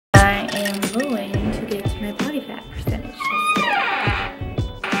am going to get my body fat percentage tested.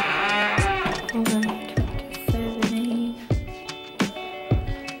 427A.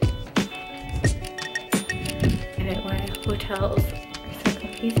 I don't know why hotels are so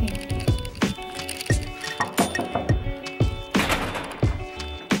confusing.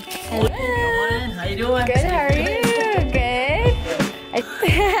 Hello. How you doing? Good, how are you? Good.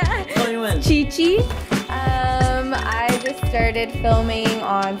 What are you in? Chi-Chi. I just started filming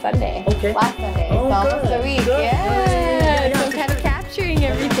on Sunday. Okay. Last Sunday. Oh, it's almost good. a week. Good. Yeah. So I'm kind of capturing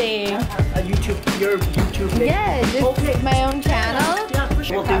everything. Your YouTube page? Yeah, just my own channel. Yeah, for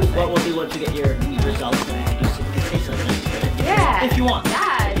sure. What we'll do once you get your results and do some something. Yeah. If you want.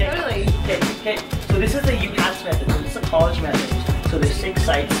 Yeah, Okay. totally. Okay. So this is the UCAS method. So this is a college method. So there's 6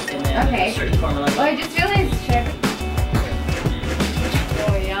 sites and then Okay. a certain formula. Oh, I just realized, Chip.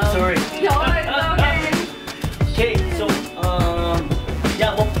 Oh, yeah. Sorry. No, it's okay. Okay, so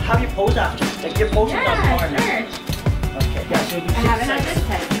yeah, well, have your pose after. Like your pose is not Yeah, hard. sure. Okay. Yeah, so you do 6 I haven't had sites. this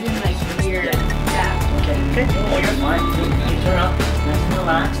tested in like years. Yeah. Okay. Oh, you're fine. You turn up, nice and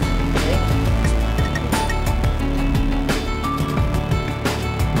relaxed. Okay.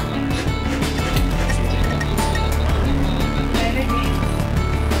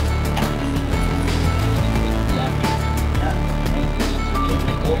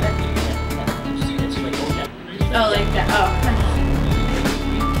 Oh, like that. Oh.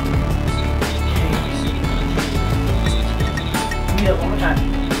 Do that one more time.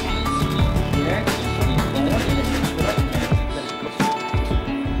 There.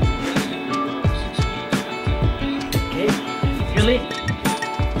 Okay. You're lean.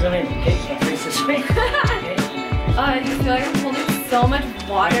 You're lean. Okay. Face this way. Okay. Oh, I just feel like I'm holding so much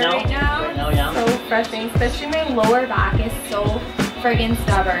water right now. Right now, yeah. So refreshing, especially my lower back is so friggin'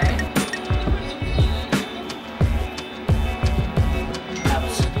 stubborn.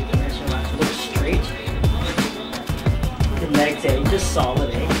 Look straight. The legs, just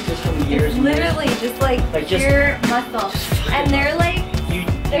solid, just from years. It's literally just like pure muscle. And they're like,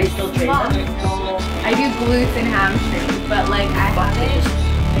 they're still small. training? No, I do glutes and hamstrings, but like I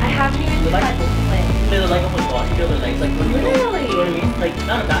haven't even touched legs. They're like almost bodybuilder legs, like when you go, Literally. you know what I mean? Like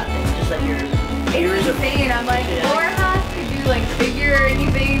not a bad thing, just like your ears It's are. insane. I'm like, lower half could do like figure or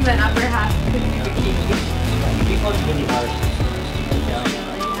anything, then upper half could do bikini. People are really hard. Yeah.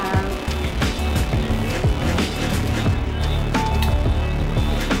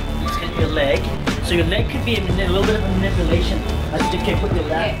 Your leg. So your leg could be a little bit of a manipulation. Okay, put your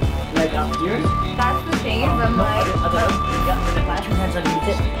leg up here. That's the thing is I'm like, Yeah, put your hands underneath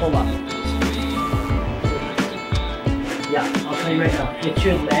it. Hold up. Yeah, I'll tell you right now. It's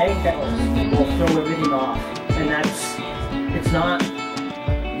your leg that will throw everything off. And it's not.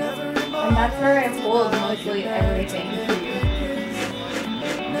 and that's where I hold mostly everything.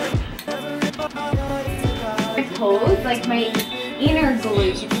 My toes, like my inner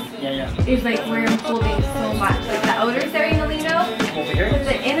glutes. Yeah. Is like where I'm holding so much. Like the outer area, Over here. but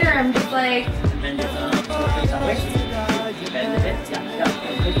the inner, I'm just like. Bend it that way. Bend it.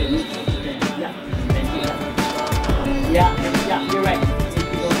 Yeah, you're right. If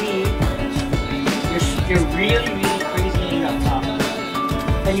you believe, you're really crazy lean up top.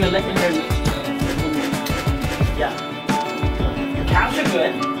 And you're letting your calves are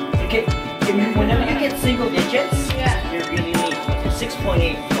good. Okay. Whenever you get single digits, you're really lean.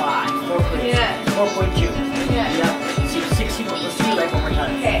 6.85, 4.2. Yeah. See, 60. Let's do like one more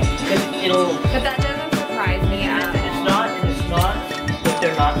time. Okay. Because it'll. But that doesn't surprise me at all. It's not that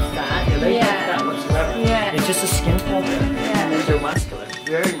they're not fat. They're not fat whatsoever. Yeah. It's just a skin color. Yeah. And then they're muscular.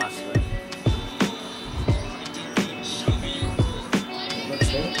 Very muscular.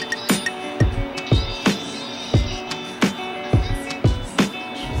 Okay.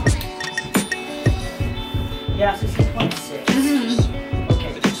 Yeah, 16.6.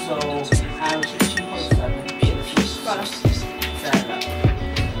 Okay, so average 16.7.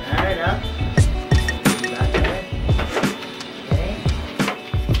 Add it up. Back there. Okay.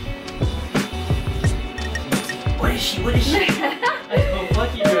 What is she? Oh,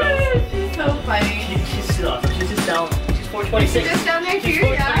 fuck you, girl. She's so funny. She's just down. She's 426. She's just down there too,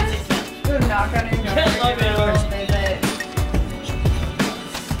 yeah? Go knock on her door. Knock on her door. Visit.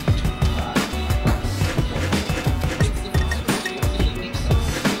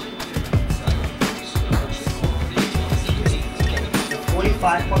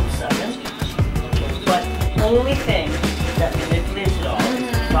 But the only thing that manipulates it all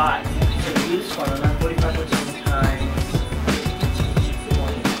is 5. So do this one, and then 45.7 times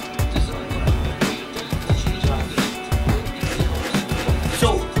 20. So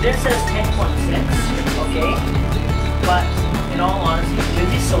this says 10.6, okay? But in all honesty,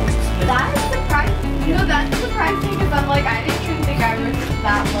 Lindsay's so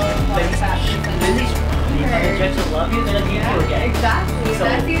Exactly. So,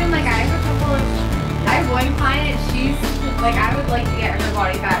 that's even like I have one client, she's like, I would like to get her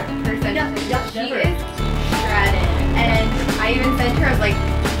body fat percentage. She is shredded. And I even said to her, I was like,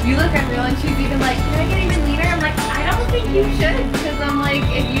 you look unreal, and she's even like, can I get even leaner? I'm like, I don't think you should, because I'm like,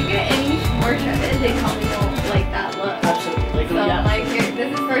 if you get any more shredded, they probably don't like that look. absolutely. So like,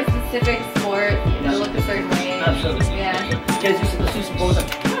 this is for a specific sport, you know, look a certain way. Absolutely. Yeah. Guys, let's do some pose up.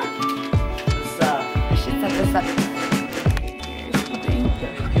 I should set this up.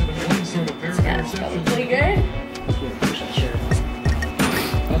 Yeah, it's probably good.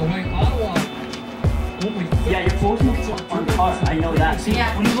 By the way, Ottawa. Yeah, your pose looks on par. I know that. See,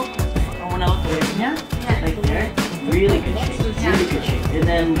 Yeah. when you look, when I look away from you, like there, really good shape. Really good shape. And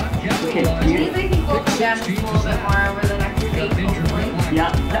then, okay, These I think will come down just a little bit more over the next week, hopefully.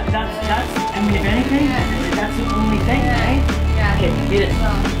 yeah, that's, I mean, if anything, that's the only thing, right? Yeah. Okay, get it. So,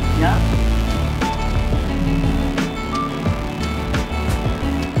 Yeah.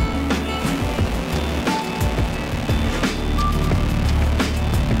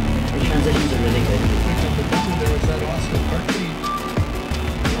 The transitions are really good. There was that Austin Hartley.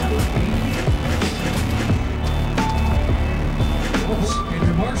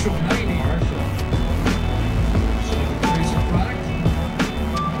 Andrew Marshall, 90. So the Fraser product.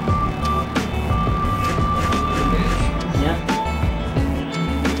 Yeah.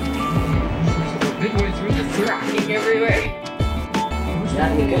 Midway through the third. cracking everywhere.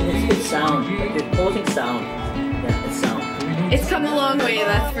 Yeah, because it's sound. Like the posing sound. Yeah, it's sound. It's come a long way,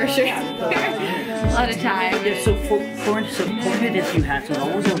 that's for sure. A lot of time. Yeah, so for it is you have to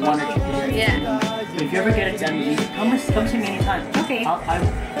always have one or two days. Yeah. If you ever get it done, you come see me anytime. Okay. I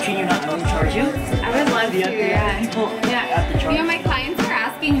treat you not, I won't charge you. I would love to, yeah. People Yeah. have to charge. You know, my clients are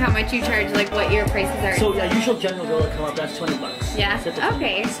asking how much you charge, like what your prices are. So yeah, usual general bill will come up, that's $20. Yeah. That's it.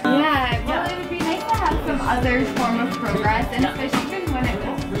 Okay. Yeah. Well, it would be nice to have some other form of progress, and especially even when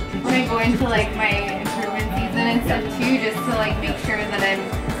I go into like my improvement season and stuff too, just to like make sure that I'm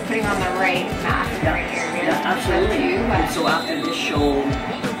putting on the right mass in the right area. Yeah, absolutely. Too, And so after this show,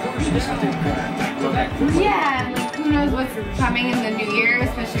 you just have to look at yeah, and like who knows what's coming in the new year,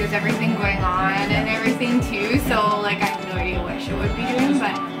 especially with everything going on and everything too. So like I have no idea what show would be doing,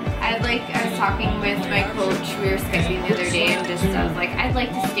 but I was talking with my coach, we were Skyping the other day, and I was like, I'd like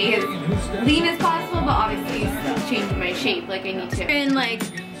to stay as lean as possible, but obviously change my shape, like I need to. And like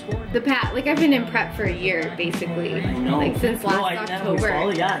like I've been in prep for a year basically, like since last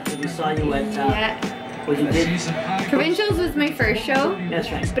October. Yeah, we saw you at what you did. Provincials was my first show.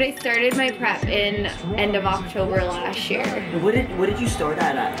 That's right. But I started my prep in end of October last year. What did you start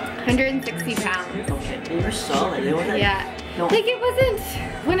at? 160 pounds. Okay, you were solid. It wasn't, Yeah. no. Like it wasn't,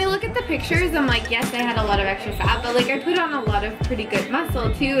 when I look at the pictures, I'm like, yes, I had a lot of extra fat, but like I put on a lot of pretty good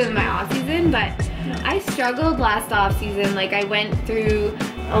muscle too in my off season, but I struggled last off season. Like I went through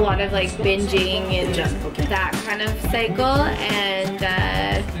a lot of like binging and that kind of cycle, and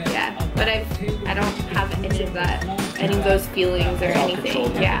yeah, but I don't have any of those feelings or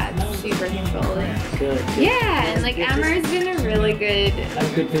anything. Yeah, it's super controlling. Good. Yeah, and like Amar's been a really good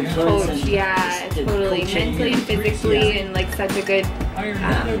coach. Yeah, totally, mentally and physically, and like such a good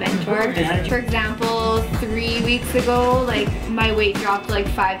mentor. For example, 3 weeks ago, like my weight dropped like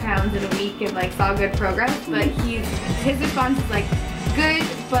 5 pounds in a week and like saw good progress, but his response is like, good,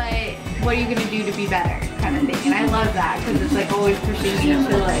 but what are you gonna do to be better, kind of thing. And I love that because it's like always pushing me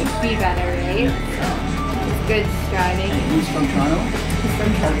to like be better, right? So it's good striving. And he's from Toronto? He's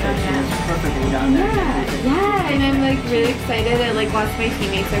from Toronto, yeah. It's perfectly down there. Yeah, and I'm like really excited that like lots of my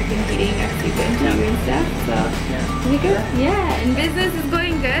teammates are competing next weekend too and stuff. So pretty good. Yeah, and business is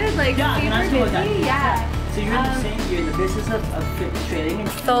going good. Like super busy. Yeah. So you're in the business of fitness training.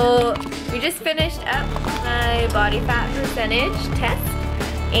 So we just finished up my body fat percentage test,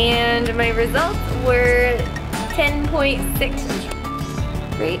 and my results were 10.6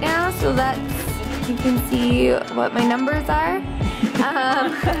 right now. So that's, you can see what my numbers are.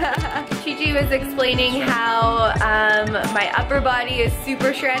 Gigi was explaining how my upper body is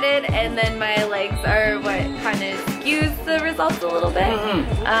super shredded, and then my legs are what kind of skews the results a little bit.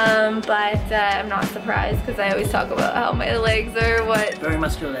 But I'm not surprised because I always talk about how my legs are what Very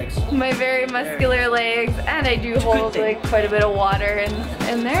muscular legs. my very muscular legs, and I do hold like quite a bit of water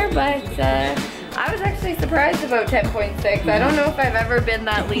in there, but I was actually surprised about 10.6. I don't know if I've ever been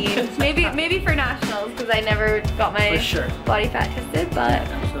that lean. Maybe for nationals, because I never got my body fat tested, but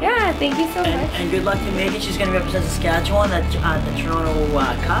yeah, thank you so much. And good luck to Megan. She's going to represent Saskatchewan at the Toronto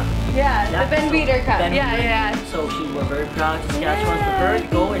Cup. Yeah, the Ben Weider Cup. Yeah. So we're very proud of Saskatchewan for her.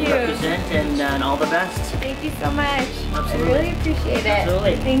 Go and represent. event, and all the best. Thank you so much. Absolutely. I really appreciate it.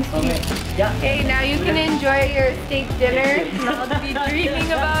 Absolutely. Thanks, Okay. Chief. Yeah. Okay, now you can enjoy your steak dinner, and I'll be dreaming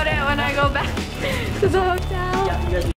about it when I go back to the hotel.